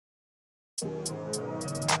Stand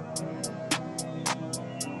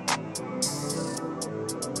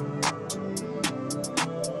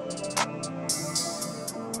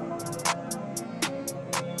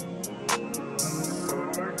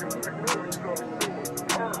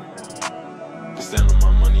on my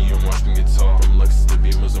money and watch me get tall. From Lexus to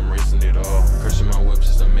Beamers, I'm racing it all. Crushing my whip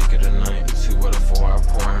just to make it a night. 2 out of 4, I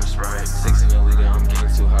pour in Sprite. 6 in the leader, I'm getting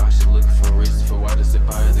too high. She looking for a reason for why to sit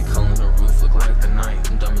by her. They calling her roof, look like the night.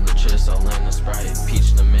 I'm dumb in the chest, I'll land the Sprite.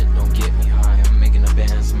 Peach in the mint, don't get me high. I'm making a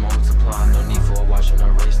band, some multiply. No need for a watch when I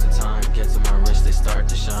race the time. Get to my wrist, they start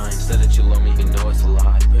to shine. Said that you love me, you know it's a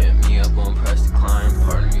lie. Hit me up on press decline.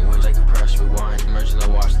 Pardon me, wish I could press rewind. Merging the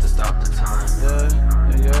watch to stop the time.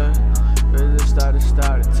 Yeah. Ready to start the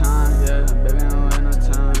time, yeah. Baby, don't wait no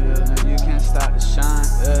time, yeah. No, you can't stop the shine,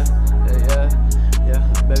 yeah.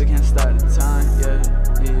 Baby, can't start the time, yeah.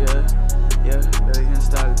 Baby, can't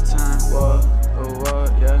start the time, whoa,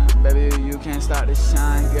 yeah. Baby, you can't start the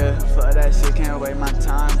shine, yeah. Fuck that shit, can't wait my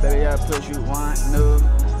time, baby. I push you one new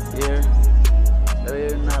year.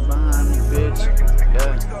 Baby, you're not behind me, bitch,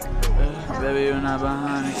 yeah. Baby, you're not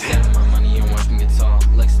behind me. Stand on my money and watch me get tall.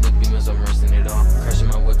 Lexus the Beamers, I'm racing it all. Crashing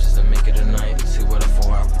my whip just to make it a night. 2 out of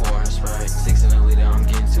 4, I pour in Sprite. 6 in the leader, I'm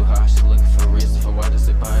getting too high. She looking for a reason for why to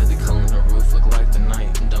sit by her. They calling her roof, look like the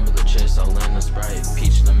night. I'm dumb with the chest, I'll land the Sprite.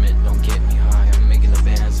 Peach in the mint, don't get me high. I'm making a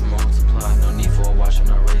band, some multiply. No need for a watch when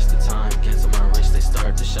I race the time. Get to my wrist, they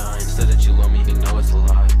start to shine. Said that you love me, you know